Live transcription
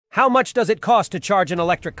How much does it cost to charge an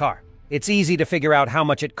electric car? It's easy to figure out how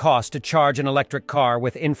much it costs to charge an electric car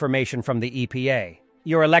with information from the EPA,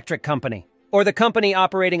 your electric company, or the company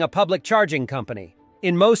operating a public charging company.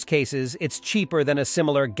 In most cases, it's cheaper than a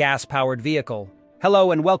similar gas-powered vehicle.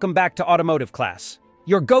 Hello and welcome back to Automotive class,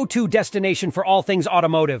 your go-to destination for all things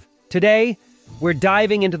automotive. Today, we're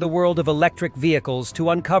diving into the world of electric vehicles to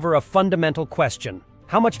uncover a fundamental question.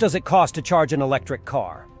 How much does it cost to charge an electric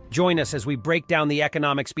car? Join us as we break down the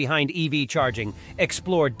economics behind EV charging,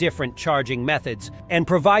 explore different charging methods, and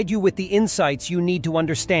provide you with the insights you need to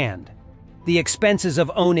understand the expenses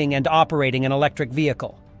of owning and operating an electric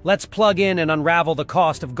vehicle. Let's plug in and unravel the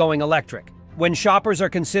cost of going electric. When shoppers are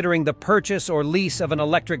considering the purchase or lease of an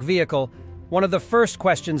electric vehicle, one of the first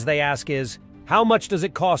questions they ask is, how much does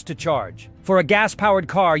it cost to charge? For a gas-powered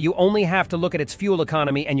car, you only have to look at its fuel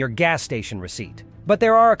economy and your gas station receipt. But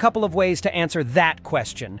there are a couple of ways to answer that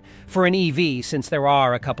question for an EV, since there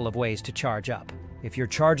are a couple of ways to charge up. If you're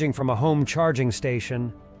charging from a home charging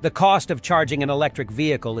station, the cost of charging an electric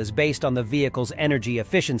vehicle is based on the vehicle's energy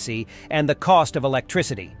efficiency and the cost of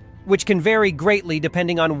electricity, which can vary greatly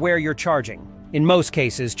depending on where you're charging. In most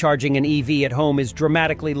cases, charging an EV at home is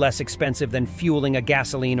dramatically less expensive than fueling a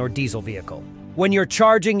gasoline or diesel vehicle. When you're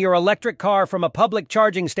charging your electric car from a public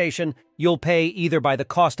charging station, you'll pay either by the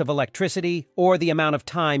cost of electricity or the amount of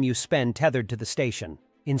time you spend tethered to the station.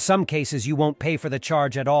 In some cases, you won't pay for the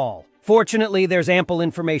charge at all. Fortunately, there's ample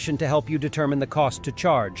information to help you determine the cost to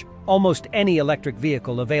charge almost any electric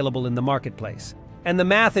vehicle available in the marketplace. And the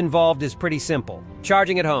math involved is pretty simple.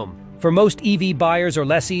 Charging at home. For most EV buyers or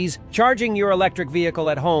lessees, charging your electric vehicle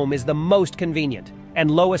at home is the most convenient and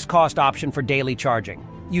lowest cost option for daily charging.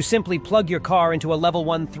 You simply plug your car into a level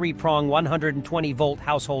 1 3-prong 120-volt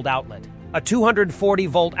household outlet, a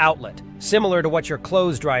 240-volt outlet, similar to what your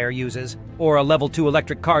clothes dryer uses, or a level 2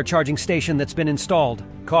 electric car charging station that's been installed.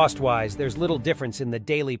 Cost-wise, there's little difference in the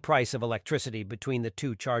daily price of electricity between the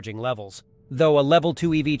two charging levels, though a level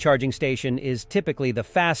 2 EV charging station is typically the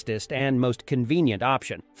fastest and most convenient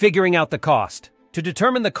option. Figuring out the cost. To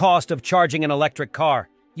determine the cost of charging an electric car,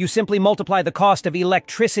 you simply multiply the cost of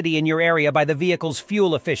electricity in your area by the vehicle's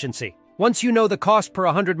fuel efficiency. Once you know the cost per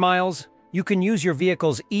 100 miles, you can use your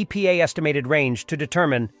vehicle's EPA estimated range to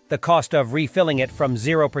determine the cost of refilling it from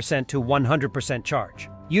 0% to 100% charge.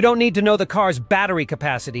 You don't need to know the car's battery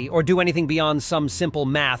capacity or do anything beyond some simple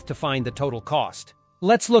math to find the total cost.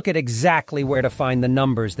 Let's look at exactly where to find the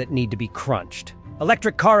numbers that need to be crunched.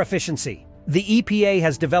 Electric car efficiency. The EPA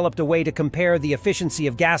has developed a way to compare the efficiency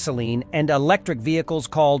of gasoline and electric vehicles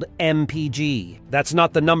called MPG. That's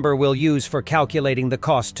not the number we'll use for calculating the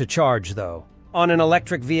cost to charge, though. On an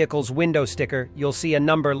electric vehicle's window sticker, you'll see a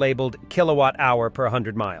number labeled kilowatt-hour per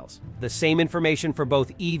 100 miles. The same information for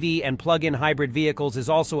both EV and plug-in hybrid vehicles is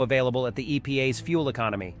also available at the EPA's fuel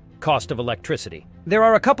economy, cost of electricity. There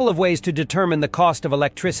are a couple of ways to determine the cost of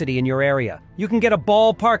electricity in your area. You can get a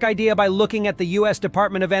ballpark idea by looking at the U.S.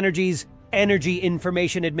 Department of Energy's Energy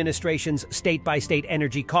Information Administration's state-by-state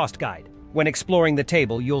energy cost guide. When exploring the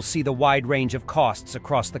table, you'll see the wide range of costs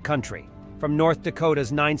across the country, from North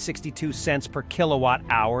Dakota's 9.62 cents per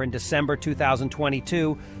kilowatt-hour in December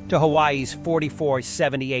 2022 to Hawaii's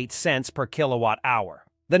 44.78 cents per kilowatt-hour.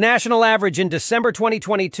 The national average in December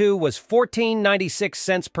 2022 was 14.96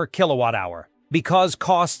 cents per kilowatt-hour. Because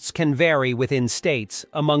costs can vary within states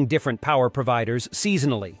among different power providers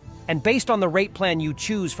seasonally, and based on the rate plan you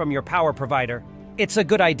choose from your power provider, it's a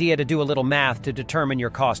good idea to do a little math to determine your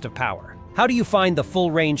cost of power. How do you find the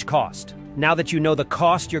full range cost? Now that you know the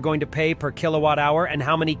cost you're going to pay per kilowatt hour and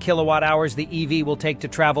how many kilowatt hours the EV will take to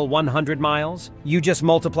travel 100 miles, you just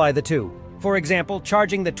multiply the two. For example,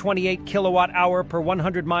 charging the 28 kilowatt hour per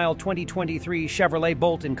 100 mile 2023 Chevrolet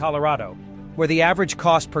Bolt in Colorado, where the average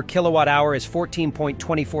cost per kilowatt hour is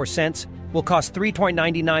 14.24 cents, will cost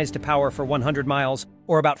 3.99 to power for 100 miles,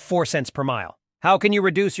 or about 4 cents per mile. How can you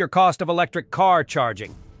reduce your cost of electric car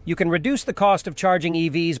charging? You can reduce the cost of charging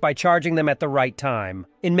EVs by charging them at the right time.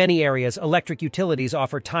 In many areas, electric utilities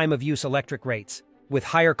offer time-of-use electric rates, with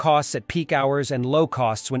higher costs at peak hours and low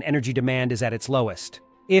costs when energy demand is at its lowest.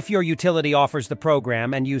 If your utility offers the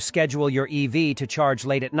program and you schedule your EV to charge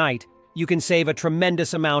late at night, you can save a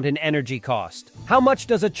tremendous amount in energy cost. How much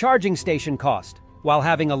does a charging station cost? While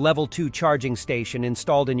having a level 2 charging station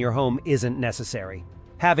installed in your home isn't necessary,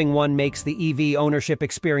 having one makes the EV ownership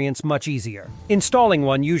experience much easier. Installing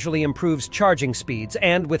one usually improves charging speeds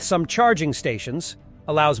and, with some charging stations,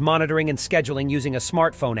 allows monitoring and scheduling using a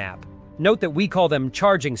smartphone app. Note that we call them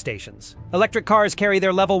charging stations. Electric cars carry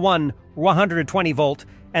their level 1 120-volt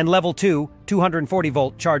and level 2,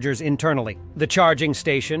 240-volt chargers internally. The charging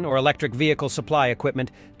station, or electric vehicle supply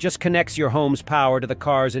equipment, just connects your home's power to the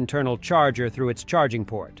car's internal charger through its charging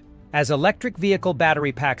port. As electric vehicle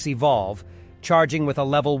battery packs evolve, charging with a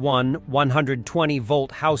level 1,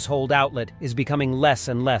 120-volt household outlet is becoming less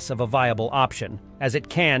and less of a viable option, as it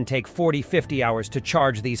can take 40-50 hours to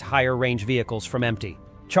charge these higher-range vehicles from empty.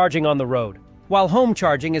 Charging on the road. While home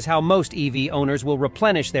charging is how most EV owners will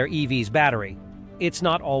replenish their EV's battery, it's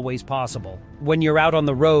not always possible. When you're out on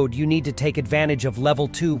the road, you need to take advantage of level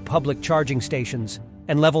 2 public charging stations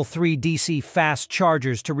and level 3 DC fast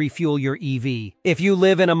chargers to refuel your EV. If you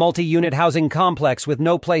live in a multi-unit housing complex with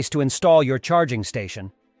no place to install your charging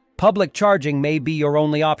station, public charging may be your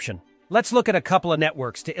only option. Let's look at a couple of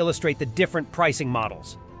networks to illustrate the different pricing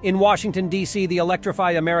models. In Washington, D.C., the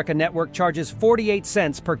Electrify America network charges 48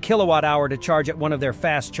 cents per kilowatt-hour to charge at one of their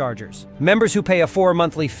fast chargers. Members who pay a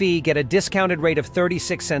 4-monthly fee get a discounted rate of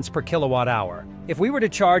 36 cents per kilowatt-hour. If we were to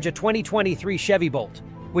charge a 2023 Chevy Bolt,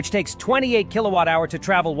 which takes 28 kilowatt-hour to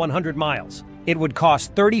travel 100 miles, it would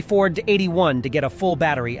cost $34.81 to get a full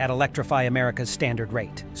battery at Electrify America's standard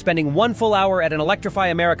rate. Spending 1 full hour at an Electrify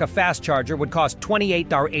America fast charger would cost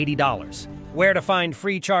 $28.80. Where to find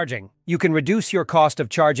free charging? You can reduce your cost of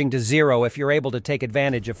charging to zero if you're able to take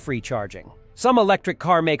advantage of free charging. Some electric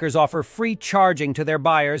car makers offer free charging to their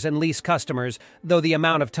buyers and lease customers, though the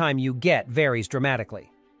amount of time you get varies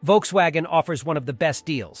dramatically. Volkswagen offers one of the best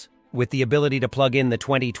deals, with the ability to plug in the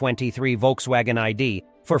 2023 Volkswagen ID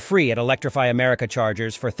for free at Electrify America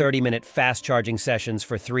chargers for 30-minute fast charging sessions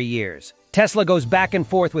for 3 years. Tesla goes back and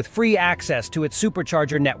forth with free access to its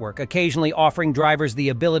supercharger network, occasionally offering drivers the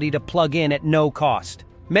ability to plug in at no cost.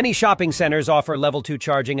 Many shopping centers offer level 2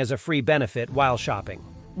 charging as a free benefit while shopping.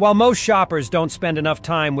 While most shoppers don't spend enough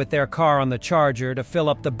time with their car on the charger to fill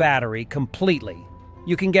up the battery completely,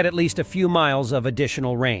 you can get at least a few miles of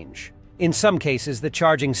additional range. In some cases, the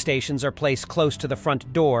charging stations are placed close to the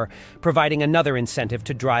front door, providing another incentive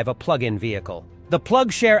to drive a plug-in vehicle. The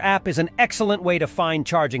PlugShare app is an excellent way to find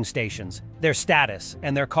charging stations, their status,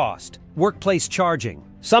 and their cost. Workplace charging.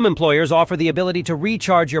 Some employers offer the ability to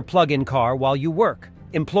recharge your plug-in car while you work.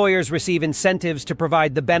 Employers receive incentives to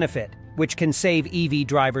provide the benefit, which can save EV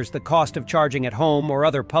drivers the cost of charging at home or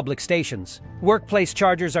other public stations. Workplace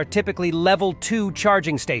chargers are typically level 2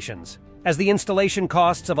 charging stations, as the installation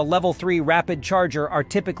costs of a level 3 rapid charger are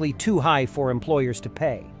typically too high for employers to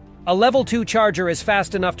pay. A level 2 charger is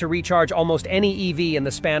fast enough to recharge almost any EV in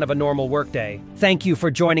the span of a normal workday. Thank you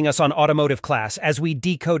for joining us on Automotive Class as we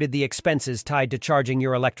decoded the expenses tied to charging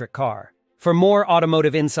your electric car. For more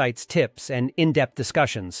automotive insights, tips, and in-depth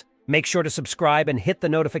discussions, make sure to subscribe and hit the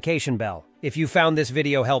notification bell. If you found this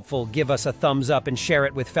video helpful, give us a thumbs up and share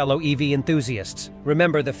it with fellow EV enthusiasts.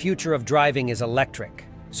 Remember, the future of driving is electric.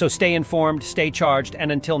 So stay informed, stay charged,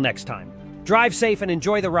 and until next time, drive safe and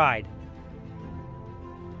enjoy the ride.